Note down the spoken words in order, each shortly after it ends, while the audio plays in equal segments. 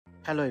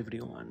Hello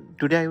everyone.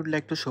 Today I would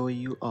like to show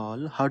you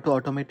all how to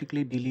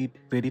automatically delete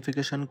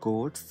verification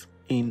codes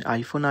in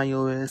iPhone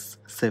iOS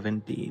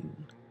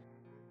 17.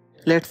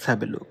 Let's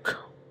have a look.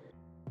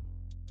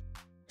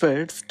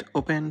 First,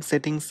 open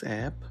Settings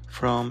app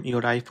from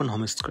your iPhone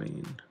home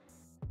screen.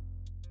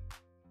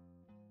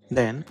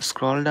 Then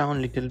scroll down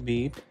a little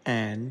bit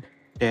and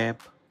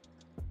tap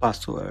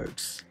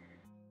Passwords.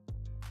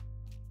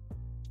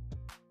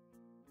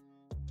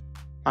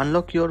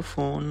 Unlock your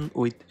phone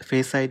with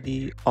Face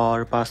ID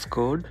or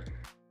passcode.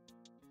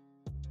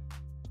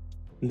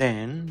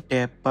 Then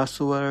tap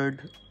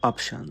Password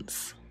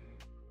Options.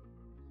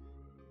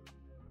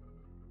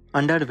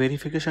 Under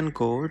Verification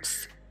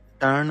Codes,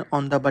 turn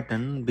on the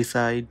button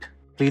beside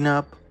Clean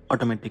Up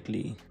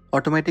Automatically.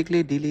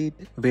 Automatically delete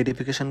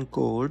verification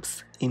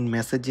codes in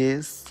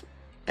messages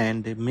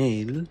and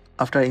mail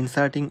after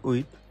inserting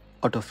with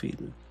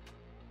autofill.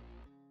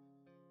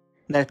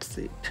 That's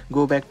it.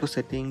 Go back to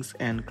Settings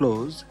and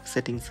close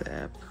Settings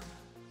app.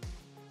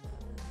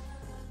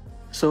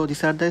 So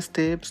these are the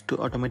steps to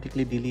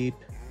automatically delete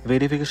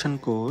verification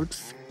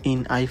codes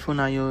in iPhone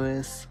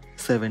iOS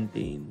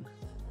 17.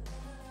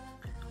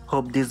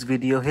 Hope this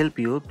video helped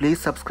you.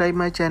 Please subscribe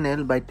my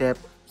channel by tap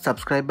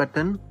subscribe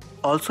button.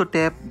 Also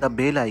tap the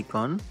bell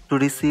icon to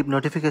receive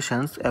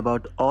notifications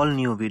about all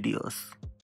new videos.